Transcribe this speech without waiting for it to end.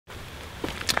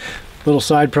Little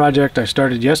side project I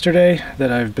started yesterday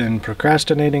that I've been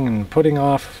procrastinating and putting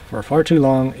off for far too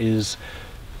long is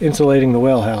insulating the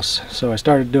whale house. So I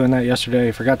started doing that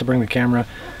yesterday, forgot to bring the camera,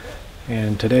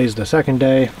 and today's the second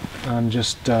day. I'm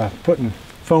just putting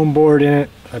foam board in it.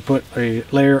 I put a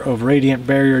layer of radiant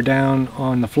barrier down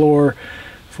on the floor,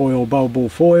 foil bubble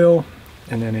foil,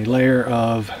 and then a layer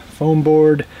of foam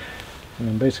board, and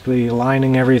I'm basically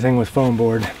lining everything with foam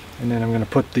board. And then I'm going to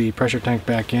put the pressure tank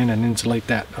back in and insulate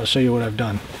that. I'll show you what I've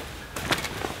done.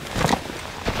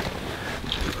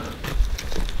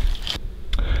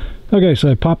 Okay,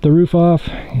 so I popped the roof off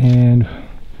and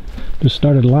just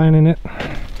started lining it,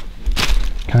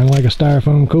 kind of like a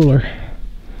styrofoam cooler.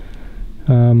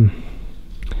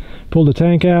 Pulled the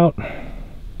tank out,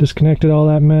 disconnected all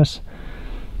that mess.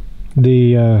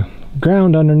 The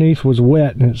ground underneath was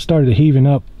wet and it started heaving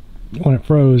up when it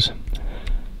froze,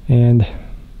 and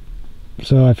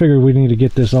so I figured we need to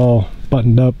get this all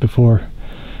buttoned up before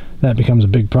that becomes a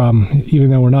big problem,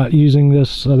 even though we're not using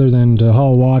this other than to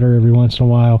haul water every once in a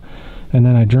while, and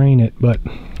then I drain it, but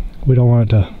we don't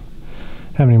want it to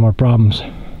have any more problems.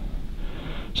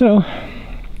 So,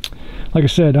 like I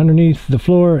said, underneath the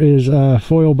floor is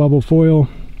foil bubble foil,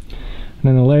 and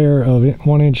then a layer of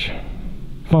 1-inch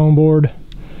foam board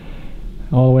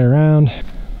all the way around.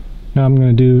 Now I'm going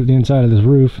to do the inside of this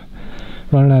roof.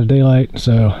 Running out of daylight,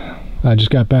 so I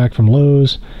just got back from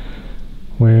Lowe's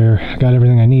where I got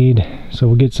everything I need, so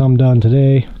we'll get some done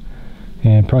today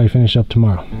and probably finish up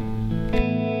tomorrow.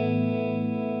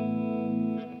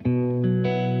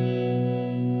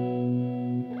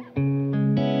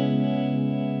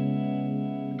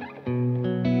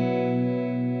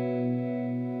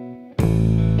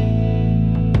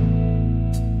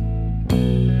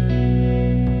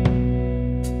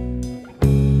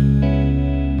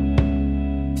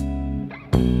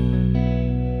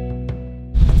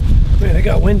 Man, it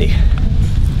got windy,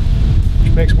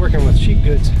 which makes working with sheet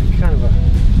goods kind of a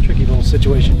tricky little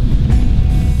situation.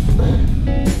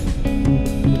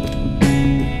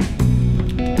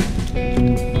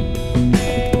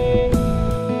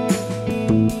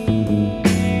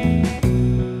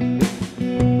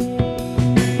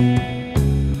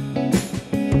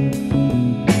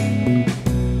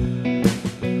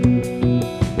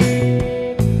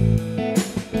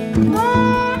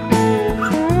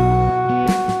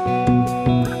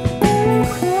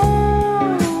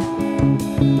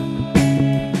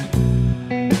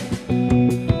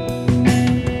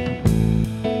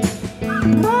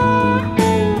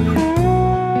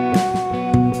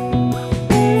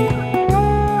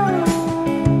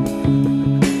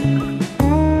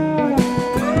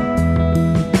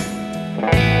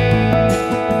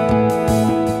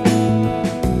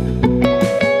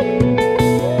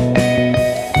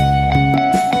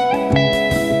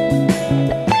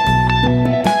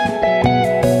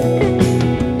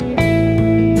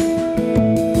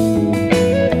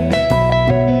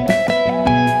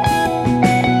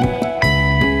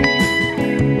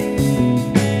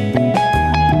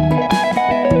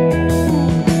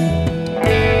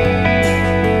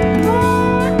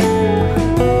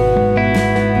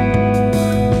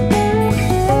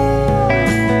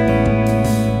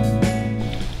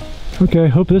 Okay,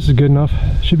 hope this is good enough.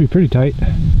 Should be pretty tight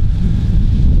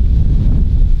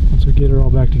once we get it all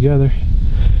back together.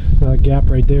 That gap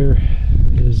right there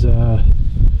is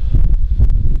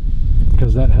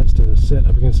because that has to sit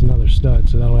up against another stud,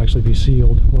 so that'll actually be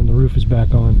sealed when the roof is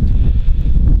back on.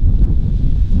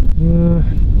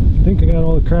 I think I got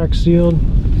all the cracks sealed.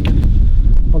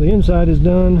 All the inside is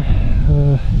done,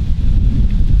 I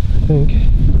think.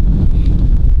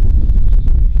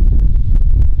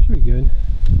 Should be good.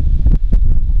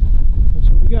 That's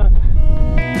what we got.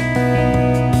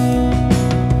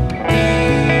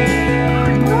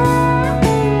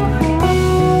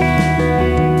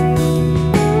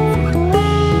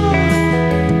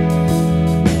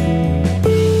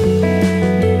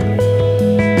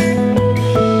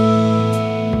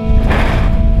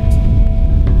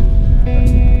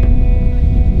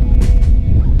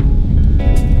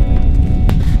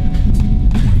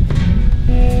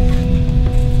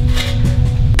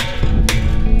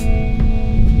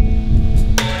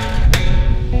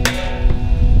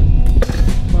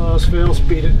 Phil,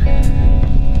 speed it.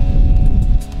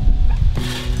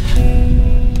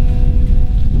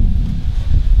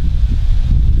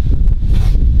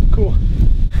 Cool.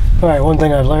 Alright, one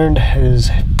thing I've learned is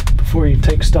before you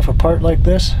take stuff apart like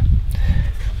this,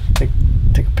 take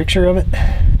a picture of it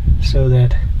so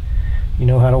that you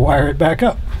know how to wire it back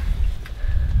up.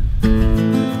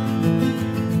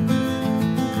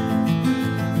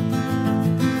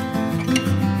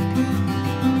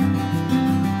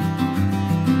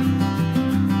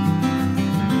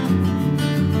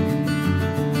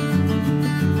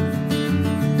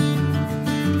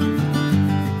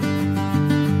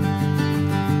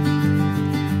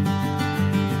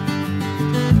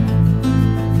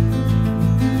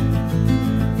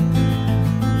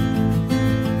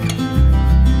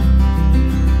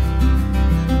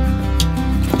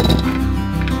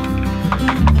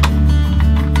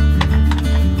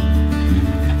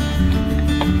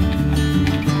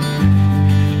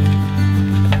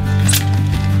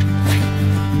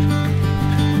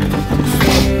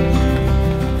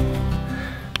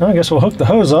 I guess we'll hook the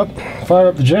hose up, fire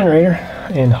up the generator,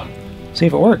 and see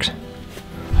if it works.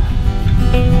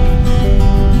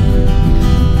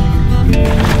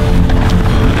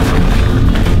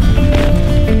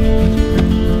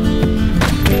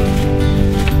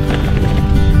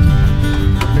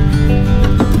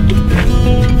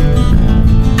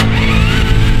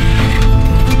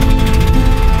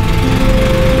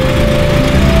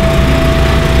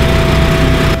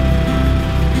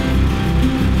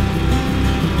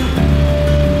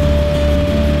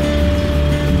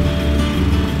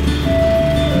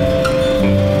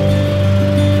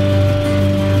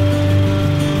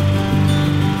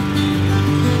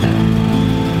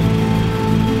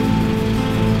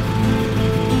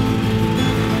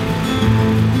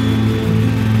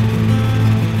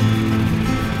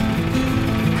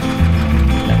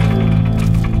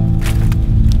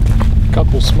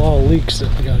 Small leaks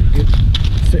that we gotta get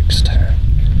fixed.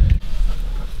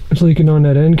 It's leaking on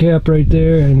that end cap right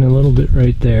there and a little bit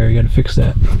right there. You gotta fix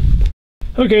that.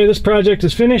 Okay, this project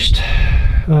is finished.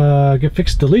 Get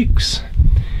fixed the leaks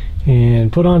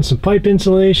and put on some pipe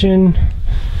insulation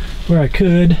where I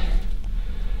could.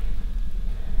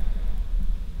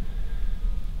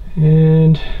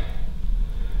 And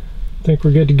I think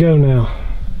we're good to go now.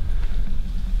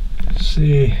 Let's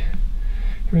see,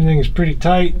 everything's pretty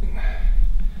tight.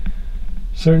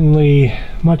 Certainly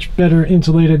much better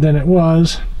insulated than it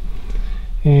was,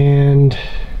 and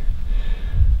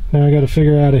now I got to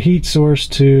figure out a heat source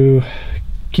to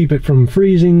keep it from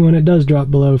freezing when it does drop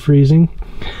below freezing.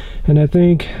 And I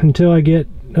think until I get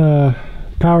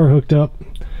power hooked up,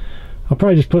 I'll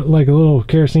probably just put like a little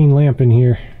kerosene lamp in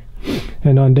here,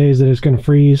 and on days that it's going to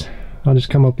freeze, I'll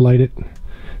just come up, light it,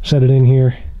 set it in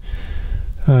here.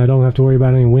 I don't have to worry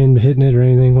about any wind hitting it or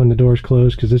anything when the door's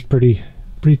closed, because it's pretty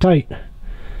tight.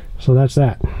 So that's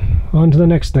that. On to the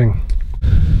next thing.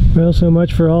 Well, so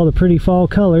much for all the pretty fall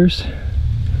colors.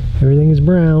 Everything is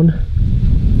brown.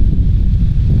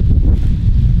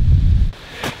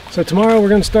 So tomorrow we're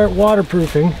going to start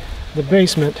waterproofing the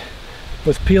basement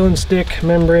with peel and stick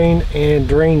membrane and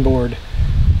drain board,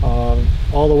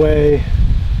 all the way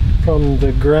from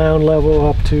the ground level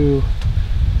up to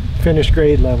finished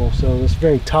grade level. So this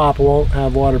very top won't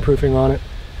have waterproofing on it,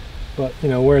 but you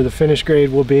know, where the finished grade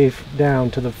will be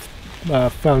down to the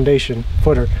foundation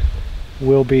footer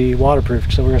will be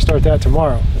waterproofed. So we're going to start that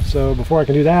tomorrow. So before I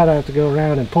can do that, I have to go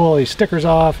around and pull all these stickers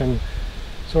off and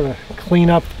sort of clean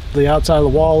up the outside of the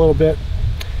wall a little bit.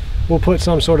 We'll put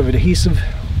some sort of adhesive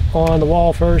on the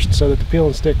wall first so that the peel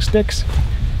and stick sticks,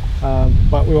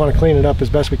 but we want to clean it up as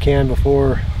best we can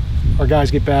before our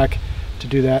guys get back to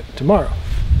do that tomorrow.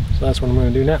 So that's what I'm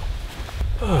going to do now.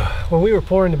 When we were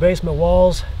pouring the basement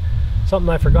walls, something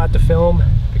I forgot to film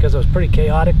because it was pretty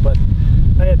chaotic, but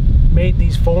I had made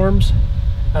these forms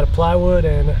out of plywood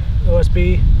and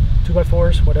OSB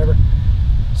 2x4s, whatever,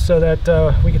 so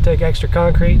that we could take extra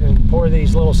concrete and pour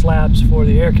these little slabs for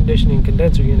the air conditioning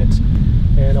condenser units.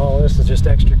 And all this is just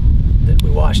extra that we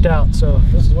washed out. So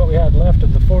this is what we had left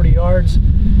of the 40 yards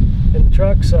in the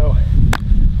truck. So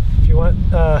if you want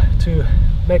to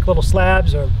make little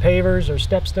slabs or pavers or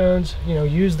stepstones, you know,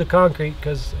 use the concrete,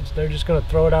 because they're just going to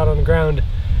throw it out on the ground.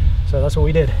 So that's what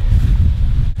we did.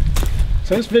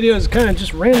 So this video is kind of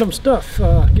just random stuff,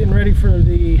 getting ready for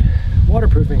the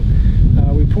waterproofing.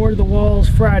 We poured the walls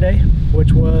Friday,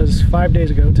 which was 5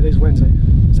 days ago. Today's Wednesday.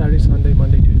 Saturday, Sunday,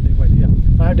 Monday, Tuesday, Wednesday.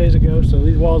 Yeah, 5 days ago. So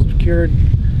these walls are cured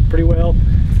pretty well.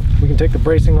 We can take the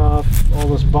bracing off, all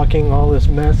this bucking, all this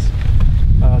mess.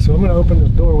 So I'm going to open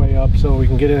this doorway up so we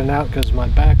can get in and out, because my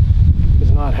back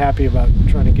is not happy about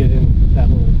trying to get in that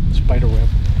little spider web.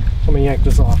 So I'm going to yank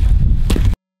this off.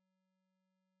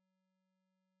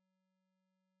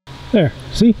 There,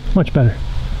 see? Much better.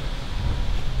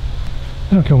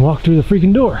 Now I can walk through the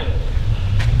freaking door.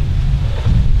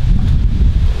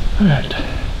 Alright.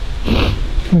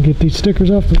 I'm going to get these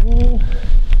stickers off the wall.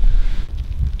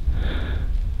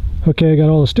 Okay, I got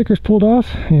all the stickers pulled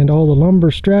off and all the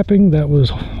lumber strapping that was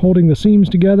holding the seams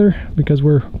together, because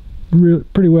we're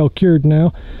pretty well cured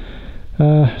now.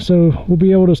 So we'll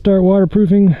be able to start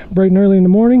waterproofing bright and early in the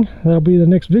morning. That'll be the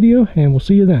next video, and we'll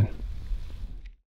see you then.